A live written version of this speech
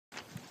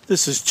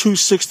This is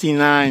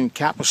 269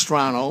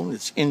 Capistrano.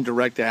 It's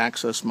indirect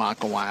access,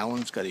 Marco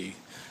Island. It's got a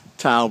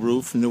tile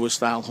roof, newer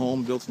style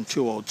home built in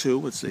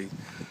 202. It's a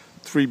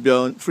three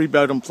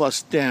bedroom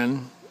plus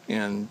den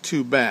and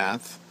 2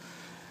 bath.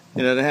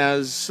 And it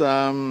has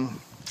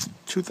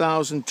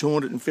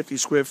 2,250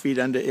 square feet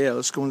under air.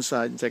 Let's go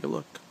inside and take a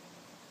look.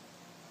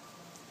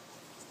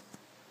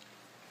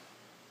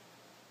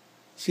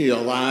 See a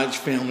large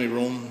family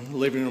room,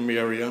 living room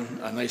area,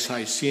 a nice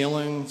high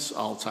ceilings,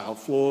 all tile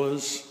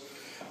floors.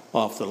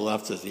 Off to the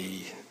left is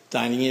the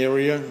dining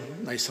area,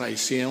 nice high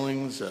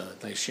ceilings,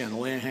 nice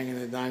chandelier hanging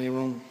in the dining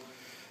room.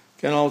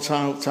 Again, all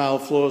tile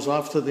floors.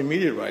 Off to the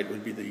immediate right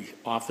would be the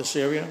office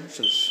area, which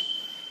is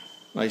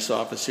nice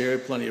office area,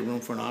 plenty of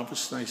room for an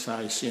office, nice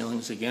high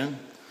ceilings again.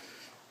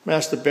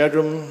 Master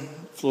bedroom,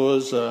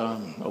 floors are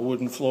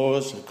wooden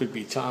floors. It could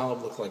be tile,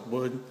 look like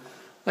wood.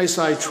 Nice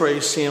high tray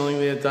ceiling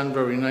there, done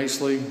very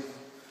nicely.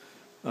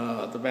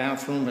 The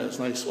bathroom has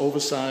nice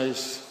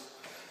oversized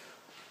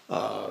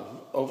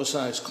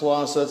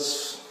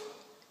closets.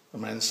 The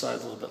men's side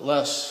a little bit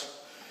less.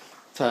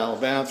 Tile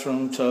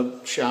bathroom,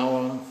 tub,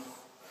 shower,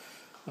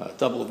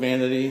 double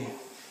vanity.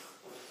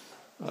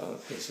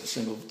 There's a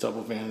single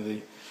double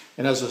vanity,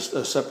 and has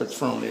a separate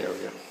throne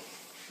area.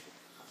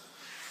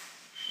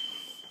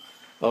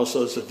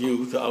 Also, it's a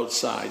view to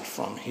outside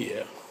from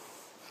here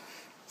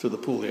to the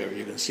pool area.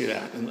 You can see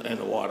that in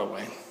the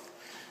waterway.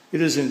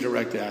 It is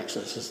indirect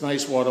access. It's a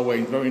nice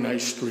waterway, very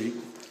nice street.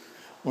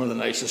 One of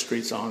the nicest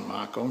streets on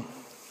Marco.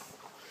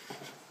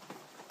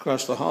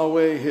 Across the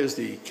hallway, here's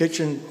the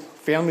kitchen,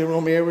 family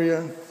room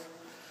area.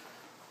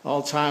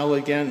 All tile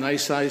again,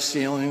 nice size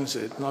ceilings.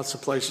 Lots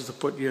of places to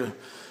put your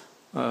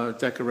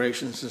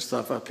decorations and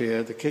stuff up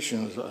here. The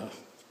kitchen is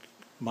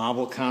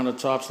marble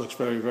countertops, looks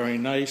very, very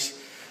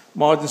nice.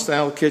 Modern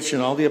style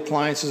kitchen, all the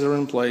appliances are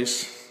in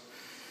place.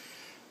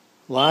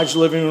 Large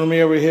living room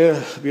area here.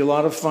 It'll be a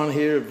lot of fun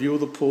here. View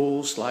of the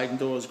pool, sliding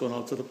doors going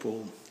out to the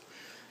pool.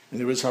 And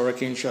there is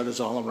hurricane shutters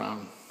all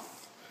around.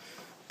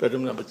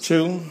 Bedroom number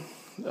 2.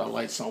 The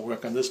lights don't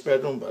work on this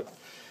bedroom, but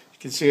you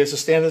can see it's a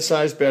standard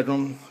sized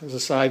bedroom. There's a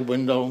side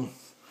window,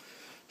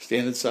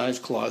 standard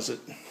sized closet.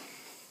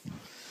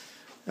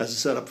 Has a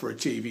setup for a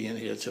TV in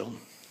here too.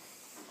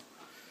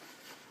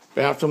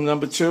 Bathroom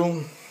number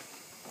 2.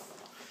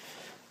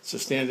 It's a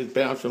standard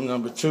bathroom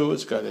number 2.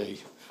 It's got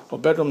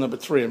bedroom number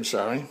 3, I'm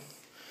sorry.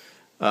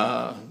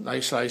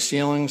 Nice size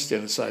ceiling,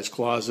 standard size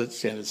closet,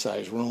 standard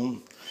size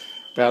room.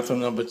 Bathroom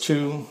number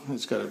 2,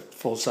 it's got a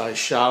full-size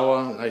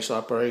shower, nice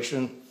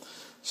operation.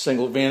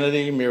 Single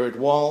vanity, mirrored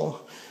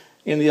wall.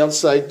 And the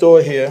outside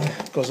door here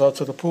goes out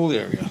to the pool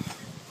area.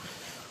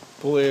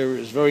 Pool area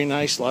is very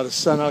nice, a lot of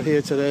sun out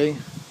here today.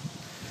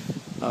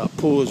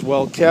 Pool is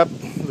well kept.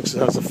 Looks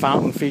like it has a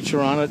fountain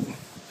feature on it.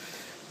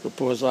 It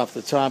pours off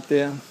the top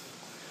there.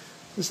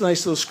 This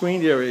nice little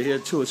screened area here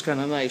too. It's kind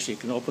of nice. You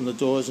can open the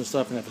doors and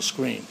stuff and have a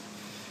screen.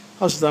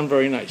 House is done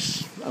very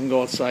nice. I'm going to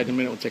go outside in a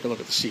minute. We'll take a look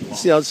at the seawall.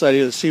 See outside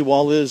here, the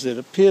seawall is. It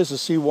appears the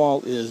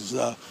seawall is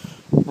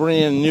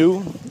brand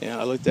new. Yeah,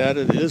 I looked at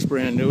it. It is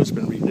brand new. It's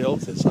been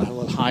rebuilt. It's a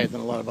little higher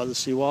than a lot of other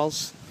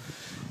seawalls.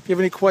 If you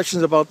have any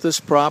questions about this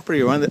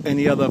property or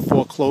any other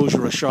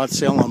foreclosure or short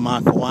sale on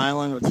Marco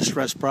Island or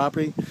distressed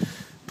property,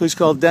 please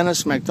call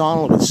Dennis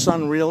McDonald with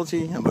Sun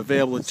Realty. I'm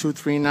available at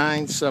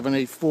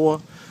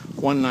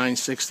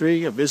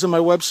 239-784-1963. Or visit my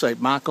website,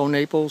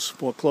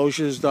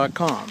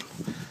 MarcoNaplesForeclosures.com.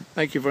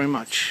 Thank you very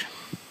much.